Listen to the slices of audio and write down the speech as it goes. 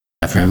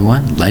For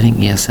everyone,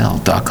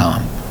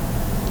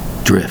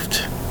 lightingesl.com.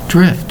 Drift.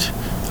 Drift.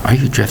 Are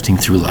you drifting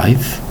through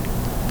life?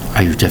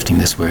 Are you drifting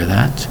this way or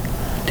that?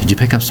 Did you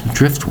pick up some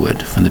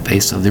driftwood from the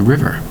base of the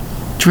river?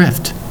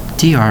 Drift.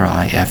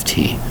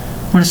 D-R-I-F-T.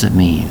 What does it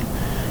mean?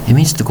 It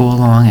means to go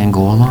along and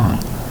go along.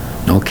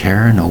 No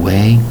care, no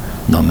way,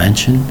 no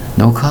mention,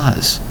 no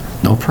cause,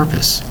 no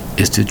purpose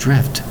is to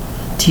drift.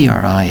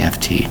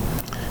 D-R-I-F-T.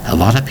 A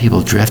lot of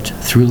people drift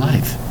through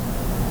life.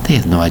 They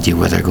have no idea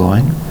where they're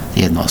going.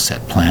 They have no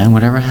set plan.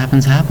 Whatever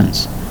happens,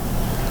 happens.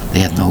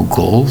 They have no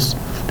goals.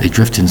 They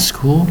drift in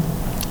school.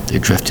 They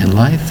drift in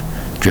life.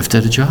 Drift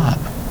at a job.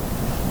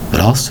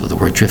 But also, the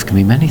word drift can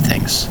be many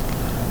things.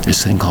 There's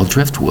something called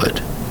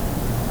driftwood.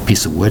 A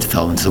piece of wood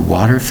fell into the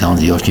water, fell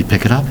into the ocean, you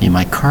pick it up, and you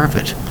might carve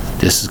it.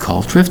 This is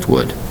called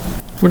driftwood.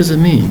 What does it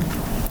mean?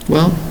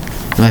 Well,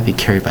 it might be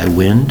carried by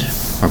wind,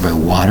 or by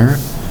water,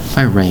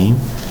 by rain.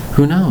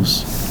 Who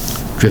knows?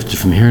 Drifted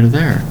from here to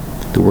there.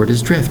 The word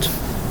is drift.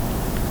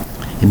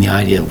 In the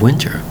idea of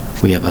winter,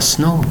 we have a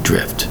snow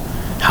drift.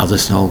 How the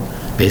snow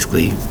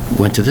basically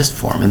went to this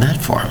form and that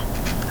form.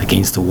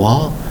 Against the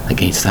wall,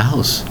 against the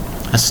house.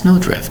 A snow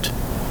drift.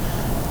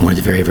 When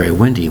it's very, very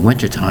windy in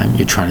wintertime,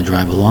 you're trying to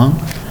drive along,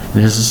 and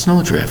there's a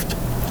snow drift.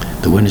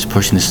 The wind is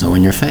pushing the snow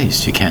in your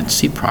face. You can't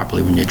see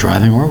properly when you're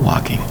driving or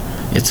walking.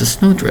 It's a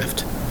snow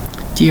drift.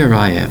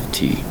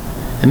 D-R-I-F-T.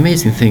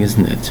 Amazing thing,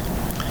 isn't it?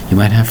 You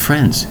might have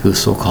friends who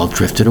so-called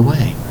drifted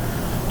away.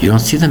 You don't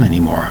see them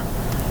anymore.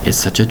 It's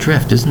such a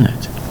drift, isn't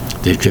it?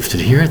 They've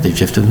drifted here, they've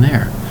drifted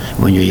there.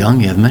 When you're young,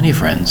 you have many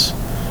friends.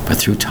 But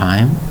through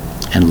time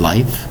and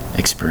life,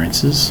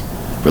 experiences,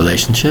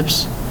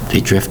 relationships, they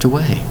drift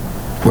away.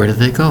 Where do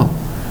they go?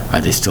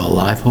 Are they still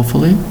alive,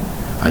 hopefully?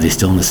 Are they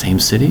still in the same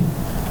city?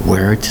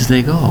 Where did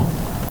they go?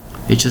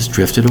 They just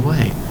drifted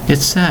away.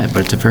 It's sad,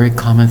 but it's a very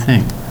common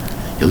thing.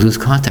 You lose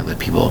contact with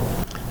people.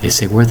 They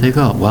say, where'd they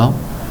go? Well,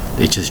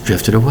 they just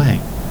drifted away.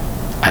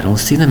 I don't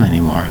see them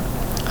anymore.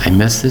 I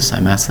miss this,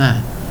 I miss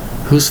that.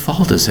 Whose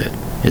fault is it?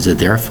 Is it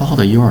their fault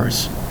or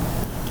yours?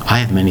 I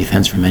have many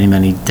friends for many,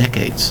 many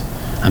decades.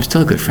 I'm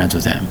still good friends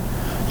with them,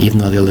 even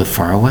though they live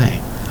far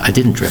away. I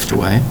didn't drift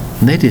away,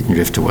 and they didn't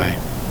drift away.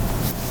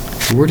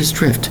 The word is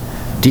drift.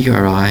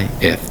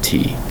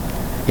 D-R-I-F-T.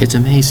 It's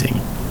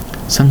amazing.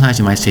 Sometimes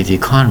you might say the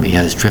economy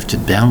has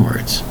drifted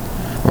downwards,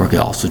 or it could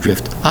also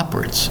drift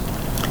upwards.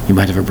 You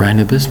might have a brand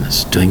new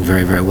business doing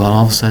very, very well, and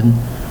all of a sudden,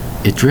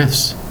 it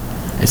drifts.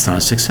 It's not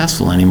as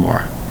successful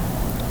anymore.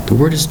 The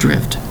word is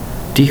drift.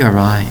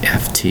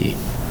 D-R-I-F-T.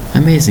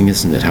 Amazing,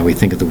 isn't it, how we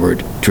think of the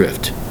word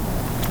drift?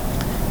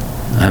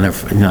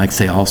 And I'd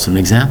say also an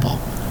example.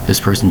 This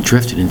person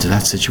drifted into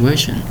that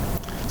situation.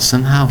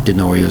 Somehow didn't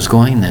know where he was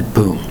going, and then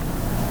boom.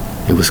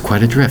 It was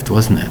quite a drift,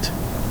 wasn't it?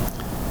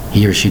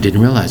 He or she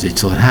didn't realize it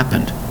till it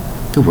happened.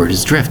 The word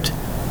is drift.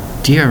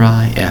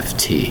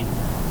 D-R-I-F-T.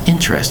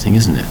 Interesting,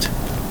 isn't it?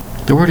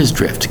 The word is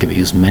drift. It can be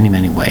used many,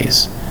 many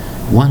ways.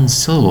 One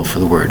syllable for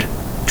the word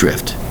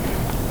drift.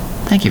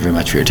 Thank you very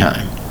much for your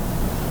time.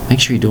 Make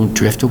sure you don't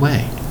drift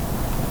away.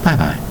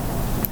 Bye-bye.